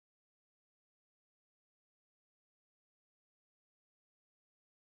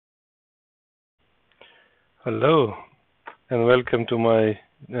Hello and welcome to my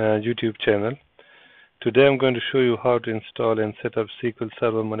YouTube channel. Today I'm going to show you how to install and set up SQL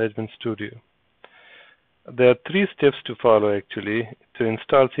Server Management Studio. There are 3 steps to follow actually to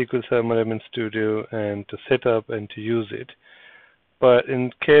install SQL Server Management Studio and to set up and to use it. But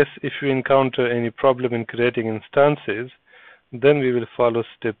in case if you encounter any problem in creating instances, then we will follow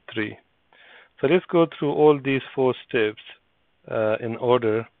step 3. So let's go through all these 4 steps in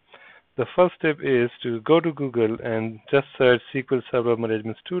order. The first step is to go to Google and just search SQL Server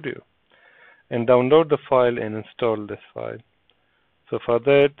Management Studio and download the file and install this file. So for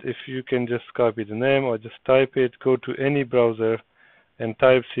that, if you can just copy the name or just type it, go to any browser and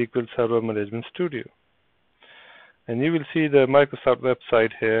type SQL Server Management Studio. And you will see the Microsoft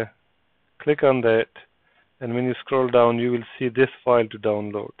website here. Click on that, and when you scroll down, you will see this file to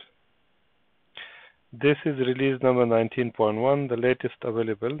download. This is release number 19.1, the latest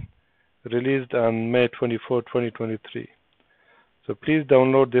available, released on May 24, 2023. So please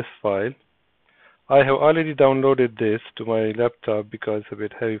download this file. I have already downloaded this to my laptop because it's a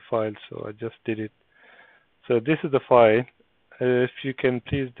bit heavy file, so I just did it. So this is the file. If you can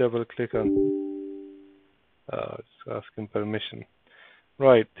please double click on it's asking permission.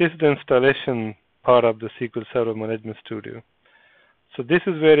 Right, this is the installation part of the SQL Server Management Studio. So this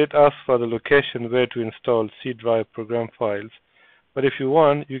is where it asks for the location where to install C drive program files. But if you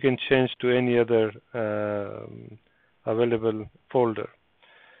want, you can change to any other available folder.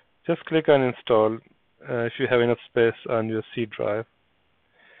 Just click on install if you have enough space on your C drive.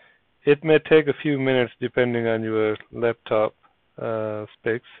 It may take a few minutes depending on your laptop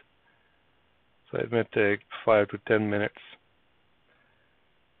specs. So it may take 5 to 10 minutes.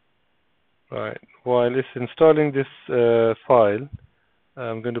 Right. While it's installing this file,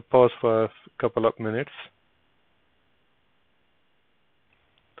 I'm going to pause for a couple of minutes.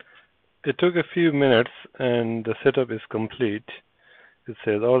 It took a few minutes and the setup is complete. It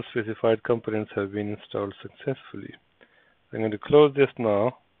says all specified components have been installed successfully. I'm going to close this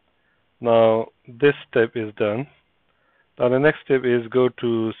now. Now this step is done. Now the next step is go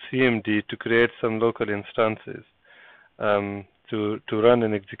to CMD to create some local instances to run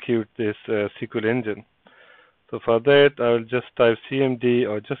and execute this SQL engine. So for that, I will just type CMD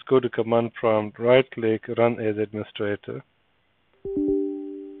or just go to command prompt, right click, run as administrator.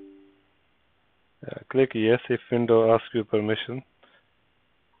 Click yes if window asks you permission.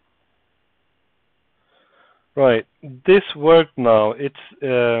 Right, this worked now. It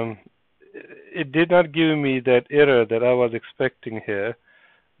did not give me that error that I was expecting here.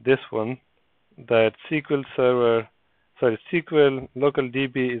 This one, that SQL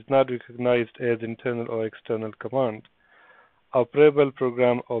localDb is not recognized as internal or external command, operable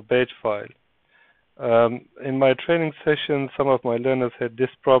program or batch file. In my training session, some of my learners had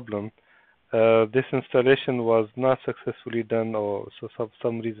this problem. This installation was not successfully done, or so for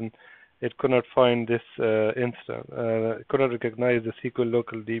some reason it could not find this instance, could not recognize the SQL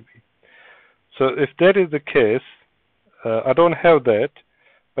localDb. So if that is the case, I don't have that,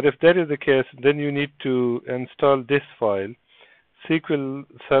 but if that is the case, then you need to install this file, SQL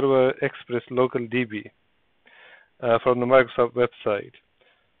Server Express localDb, from the Microsoft website.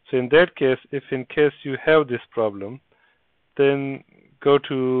 So in that case, if in case you have this problem, then go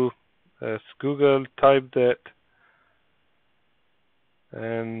to Google, type that,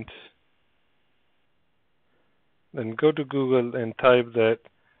 and then go to Google and type that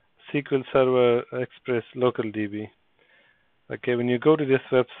SQL Server Express localDb. Okay, when you go to this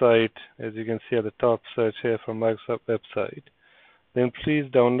website, as you can see at the top search here from Microsoft website, then please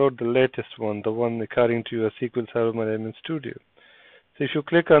download the latest one, the one according to your SQL Server Management Studio. So if you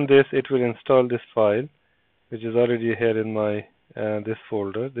click on this, it will install this file, which is already here in my this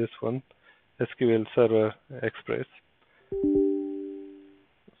folder, this one, SQL Server Express.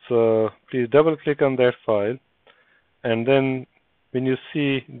 So please double click on that file, and then when you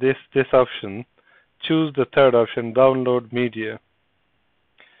see this option, choose the third option, download media.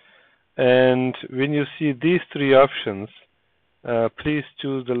 And when you see these 3 options, please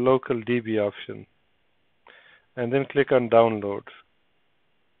choose the localDB option and then click on download.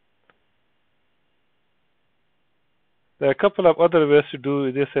 There are a couple of other ways to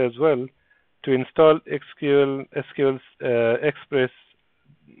do this as well. To install SQL Express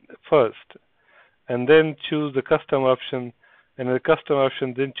first, and then choose the custom option, and in the custom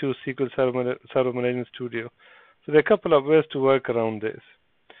option then choose SQL Server Management Studio. So there are a couple of ways to work around this.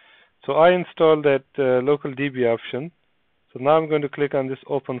 So I installed that localDB option. So now I'm going to click on this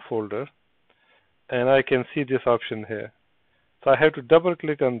open folder, and I can see this option here. So I have to double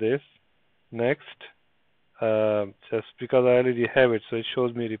click on this, next, just because I already have it, so it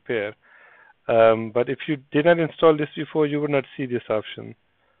shows me repair. But if you did not install this before, you would not see this option.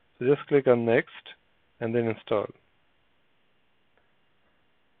 So just click on Next and then Install.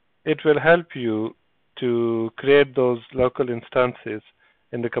 It will help you to create those local instances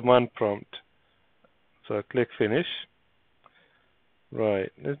in the command prompt. So click Finish.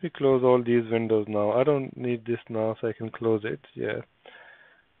 Right, let me close all these windows now. I don't need this now, so I can close it. Yeah.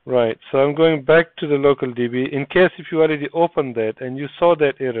 Right, so I'm going back to the localDB. In case if you already opened that and you saw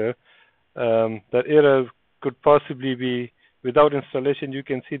that error could possibly be without installation. You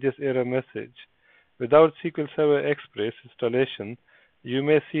can see this error message. Without SQL Server Express installation, you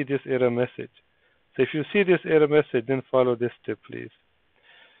may see this error message. So if you see this error message, then follow this step, please.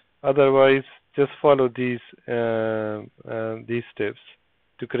 Otherwise, just follow these steps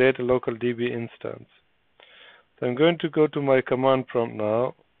to create a local DB instance. So I'm going to go to my command prompt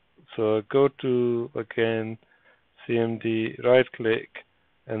now. So go to, again, CMD, right-click,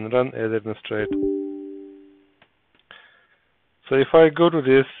 and run as administrator. So if I go to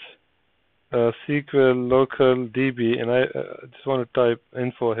this SQL localdb, and I just want to type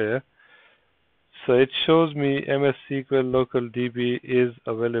info here, so it shows me MS SQL localdb is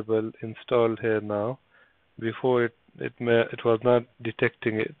available installed here now. Before it was not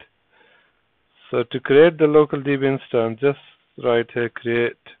detecting it. So to create the localDB instance, just write here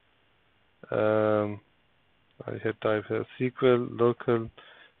create. I have type here SQL localdb.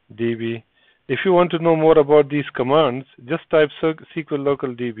 If you want to know more about these commands, just type SQL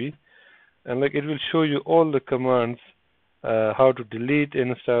localdb, and it will show you all the commands, how to delete an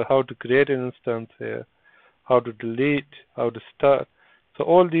instance, how to create an instance here, how to delete, how to start. So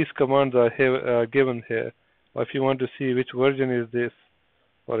all these commands are here, given here. If you want to see which version is this,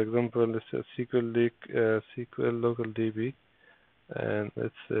 for example, let's say SQL localdb, and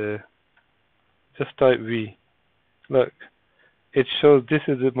let's just type V. Look, it shows this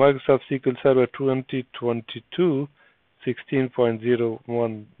is the Microsoft SQL Server 2022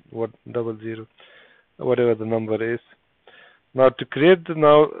 16.01 whatever the number is. Now to create the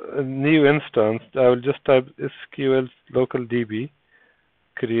new instance, I will just type SQL localdb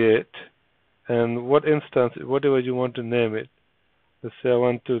create, and what instance, whatever you want to name it. Let's say I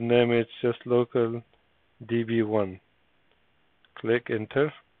want to name it just localdb1. Click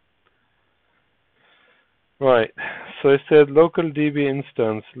enter. Right, so it says localdb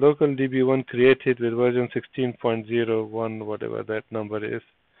instance, localdb1 created with version 16.01, whatever that number is.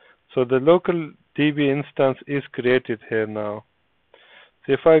 So the localdb instance is created here now.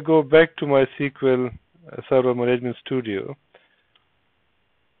 So if I go back to my SQL Server Management Studio,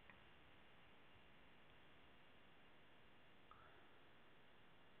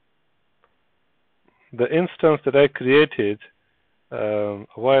 the instance that I created a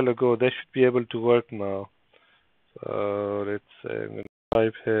while ago, they should be able to work now. So let's say I'm going to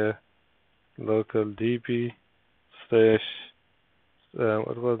type here localdb slash,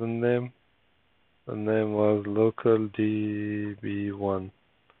 what was the name? The name was localdb1.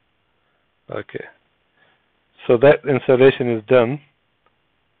 Okay. So that installation is done.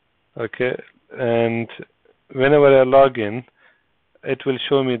 Okay. And whenever I log in, it will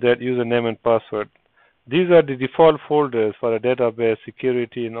show me that username and password. These are the default folders for a database,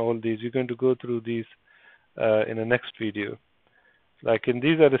 security, and all these. We're going to go through these in the next video.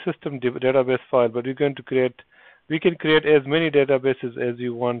 These are the system database file, but we can create as many databases as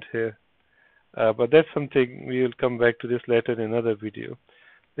you want here. But that's something we will come back to this later in another video.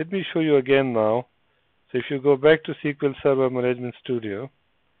 Let me show you again now. So if you go back to SQL Server Management Studio,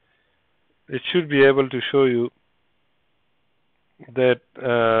 it should be able to show you that,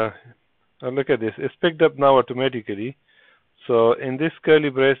 look at this, it's picked up now automatically. So in this curly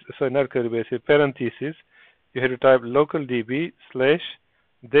brace, sorry, not curly brace, parentheses, you have to type localdb slash,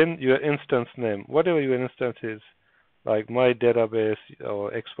 then your instance name, whatever your instance is, like my database or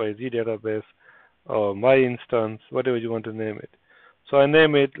XYZ database or my instance, whatever you want to name it. So I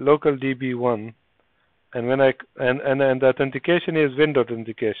name it localdb1, and when and the authentication is window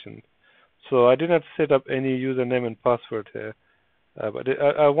authentication. So I did not set up any username and password here, but if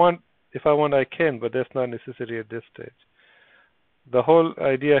I want, I can, but that's not necessary at this stage. The whole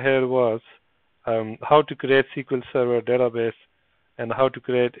idea here was how to create SQL Server database and how to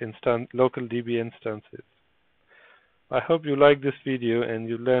create localdb instances. I hope you like this video and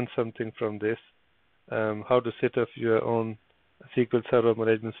you learned something from this, how to set up your own SQL Server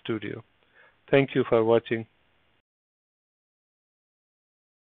Management Studio. Thank you for watching.